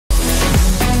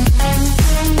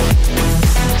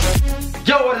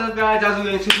guys? How's it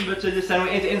going? Super Butcher, this channel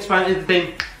to inspire and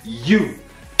entertain you.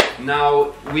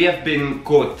 Now, we have been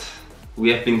caught. We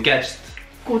have been catched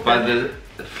by the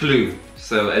flu.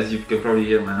 So, as you can probably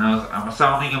hear my nose, I'm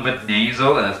sounding a bit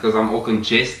nasal, and that's because I'm all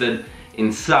congested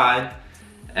inside.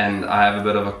 And I have a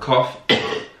bit of a cough.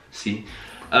 See?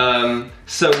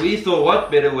 So we thought, what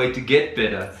better way to get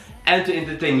better and to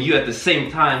entertain you at the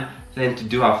same time than to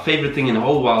do our favorite thing in the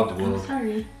whole wide world.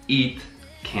 Eat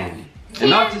candy. And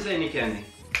not just any candy.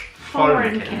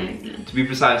 Foreign candy. To be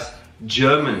precise,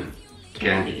 German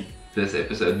candy. This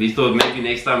episode. We thought maybe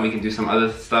next time we can do some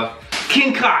other stuff.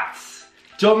 King Cuts!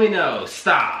 Domino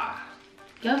Star!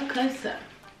 Go closer.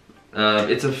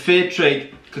 It's a fair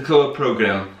trade cacao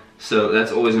program, so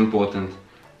that's always important.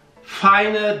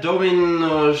 Feine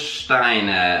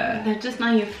Dominosteine. No, just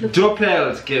now you're flipping.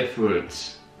 Doppelt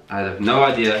gefüllt. I have no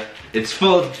idea. It's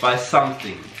filled by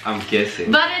something, I'm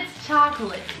guessing. But it's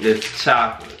chocolate. It's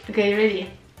chocolate. Okay, you ready?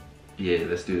 Yeah,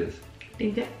 let's do this.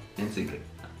 Think it? And sink it.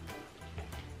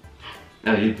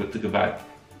 Oh, you took a bite.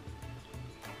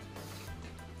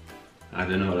 I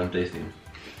don't know what I'm tasting.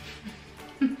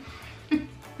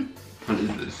 What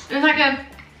is this? It's like a...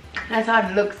 That's how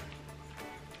it looks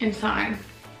inside.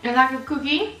 It's like a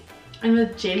cookie and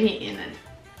with jelly in it.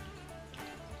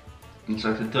 It's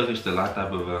like a Turkish delight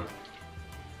type of a...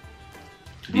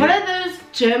 What are those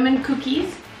German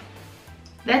cookies?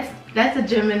 That's a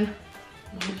German...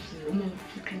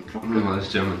 Well,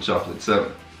 it's German chocolate,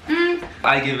 so...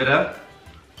 I give it a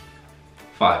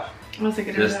 5. I was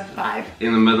thinking it was a 5.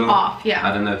 In the middle. Off, yeah.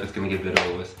 I don't know if it's gonna get better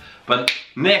or worse. But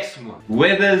next one.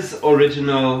 Weather's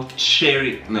original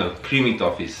cherry... No, creamy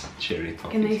toffees. Cherry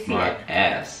toffees. Can they see My it?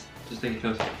 ass. Just take it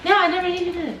closer. No, I never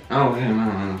needed it. Oh, yeah,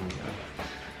 no.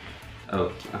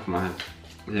 Oh, off my hand.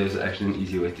 There's actually an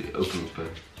easy way to open it,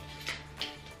 but...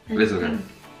 It's okay.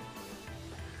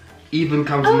 Even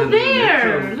comes in a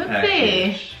there! Look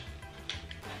there!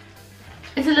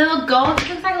 It's a little gold, it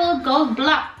looks like a little gold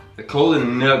block. A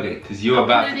golden nugget, because you're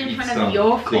about to eat some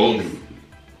golden.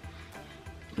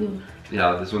 Ooh.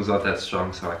 Yeah, this one's not that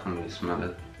strong, so I can't really smell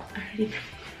it. I already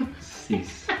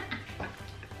Cease.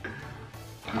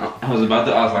 I was about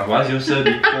to ask, like, why is yours so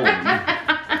deformed?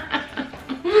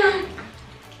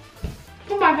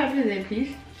 Put my pepper there,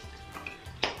 please.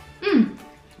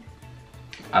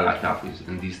 I like toffees,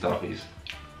 and these toffees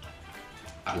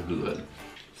are good.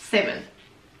 7.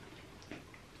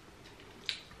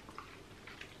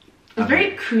 It's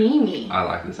very creamy. I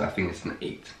like this. I think it's an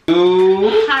 8. Ooh.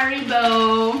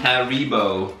 Haribo.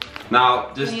 Haribo.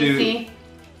 Now, just to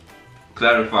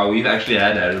clarify, we've actually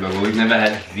had Haribo, but we've never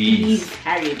had these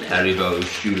Haribo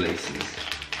shoelaces.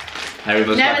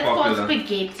 Haribo's no, quite it's popular. called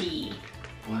spaghetti.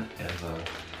 Whatever.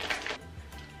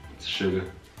 It's sugar.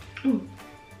 Ooh.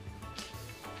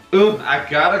 Ooh, I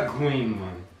got a green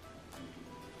one.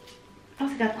 I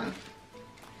also got one.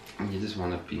 You just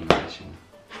want to be matching.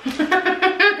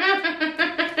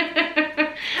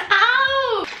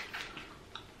 Ow!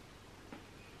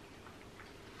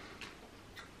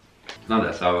 Not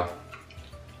that sour.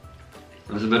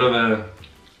 There's a bit of a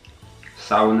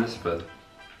sourness, but...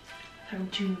 I'm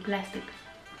chewing plastic.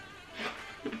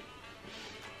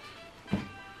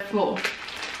 4.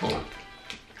 4.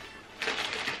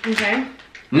 Okay.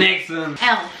 Next one!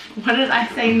 Elf. What did I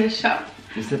say in the shop?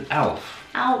 Is it Elf?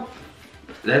 Elf.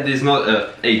 That is not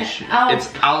a H. Elf.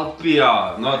 It's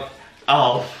Alpia, not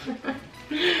Alf.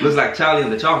 Looks like Charlie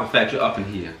and the Chocolate Factory up in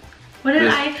here. What did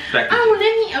This I... packaging. Oh,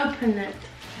 let me open it.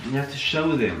 You have to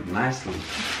show them nicely.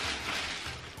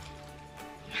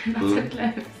 Not so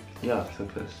close. Yeah, so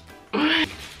close.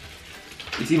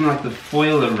 It's even like the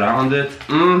foil around it.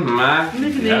 My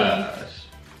Look at gosh.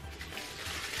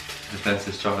 The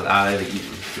fastest chocolate I've ever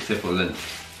eaten, except for Lynn.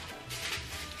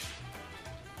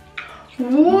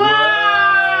 Whoa!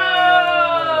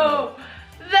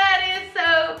 That is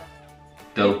so...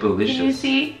 Delicious. Can you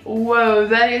see? Whoa,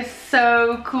 that is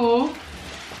so cool.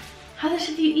 How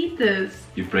should you eat this?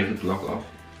 You break a block off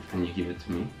and you give it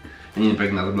to me. And you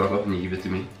break another block off and you give it to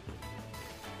me.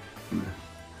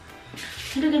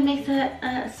 Look, it makes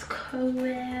a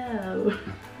square.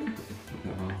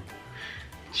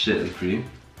 Shit, it's cream.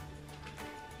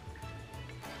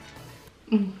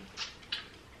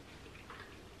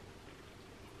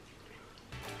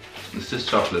 It's just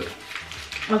chocolate.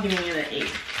 I'll give it an 8.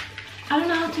 I don't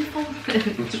know how to fold it.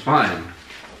 It's fine.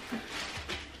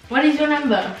 What is your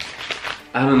number?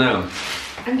 I don't know.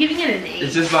 I'm giving it an 8.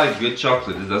 It's just like good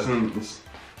chocolate. It doesn't.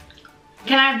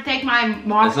 Can I take my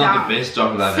mark It's not down? the best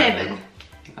chocolate I've 7. had.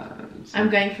 I'm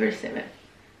going for a 7.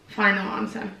 Final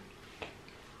answer.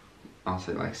 I'll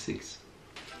say like 6.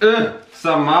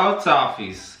 Some mild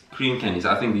toffees. Cream candies.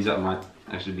 I think these might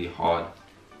actually be hard.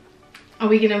 Are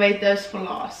we gonna wait those for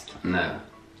last? No.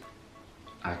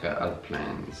 I got other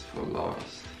plans for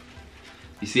last.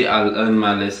 You see, I learned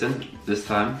my lesson this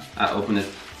time. I open it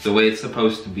the way it's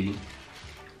supposed to be.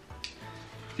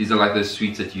 These are like those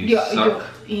sweets that you suck.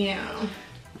 Yeah.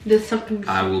 The sucking.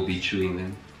 I will be chewing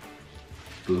them.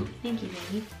 Boom. Thank you,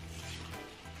 baby.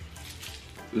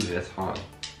 Ooh, that's hard.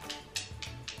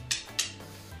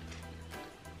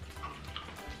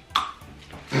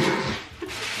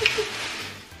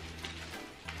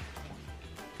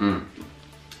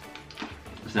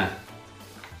 It's not.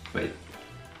 Wait.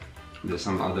 There's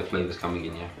some other flavors coming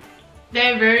in here.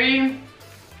 They're very...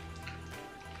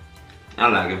 I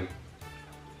like them.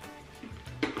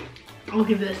 I'll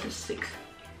give this a 6.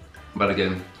 But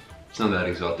again, it's not that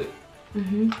exotic.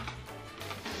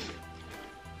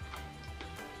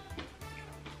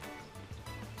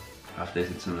 I've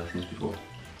tasted similar things before.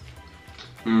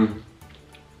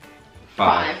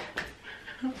 5.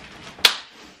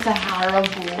 It's a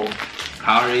Haribo.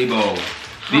 Haribo.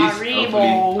 These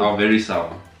hopefully are very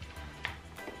sour.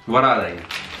 What are they?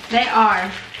 They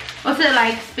are also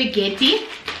like spaghetti,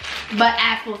 but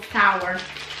apple sour.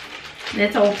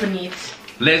 Let's open it.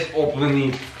 Let's open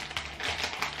it.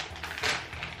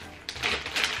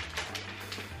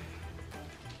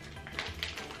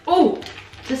 Oh,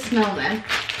 just smell that.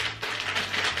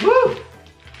 Woo!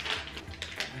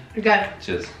 We got it.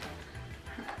 Cheers.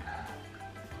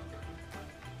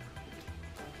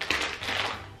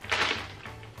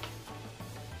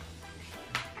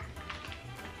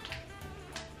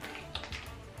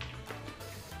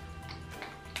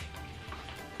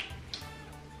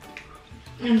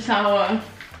 And sour.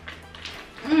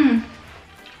 It's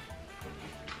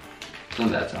not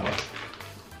that sour.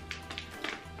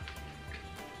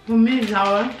 For me, it's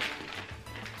sour.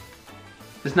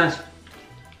 It's nice.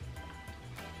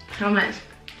 How much?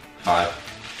 5.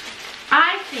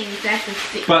 I think that's a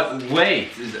 6. But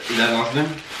wait, is that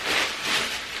awesome?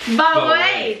 But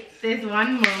wait, there's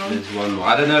one more. There's one more.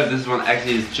 I don't know if this one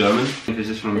actually is German. If it's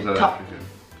just from South Africa.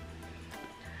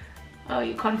 Oh,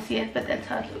 you can't see it, but that's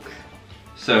how it looks.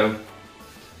 So,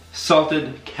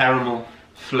 salted caramel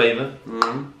flavor.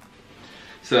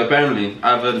 So apparently,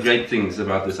 I've heard great things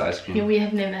about this ice cream. Yeah, we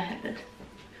have never had it.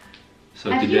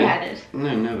 So have today, you had it?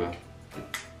 No, never.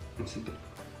 Let's see.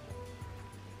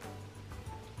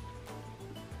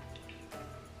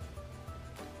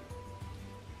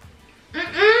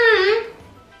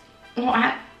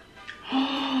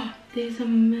 Oh, there's a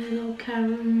mellow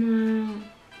caramel.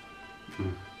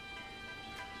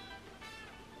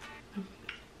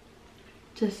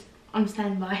 Just on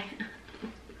standby.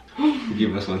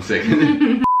 Give us 1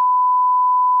 second.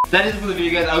 That is it for the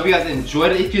video, guys. I hope you guys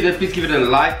enjoyed it. If you did, please give it a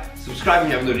like, subscribe if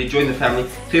you haven't already, join the family,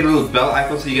 click the little bell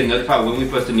icon so you get notified when we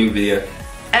post a new video.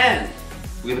 And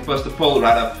we're gonna post a poll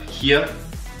right up here.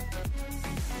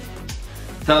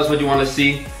 Tell us what you want to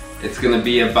see. It's gonna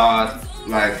be about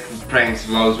like pranks,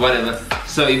 vlogs, whatever.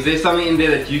 So if there's something in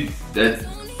there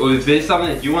or if there's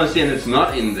something that you want to see and it's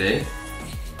not in there,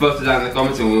 post it down in the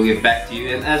comments and we'll get back to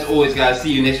you. And as always, guys,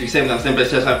 see you next week, same time, same place,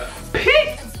 just have peace.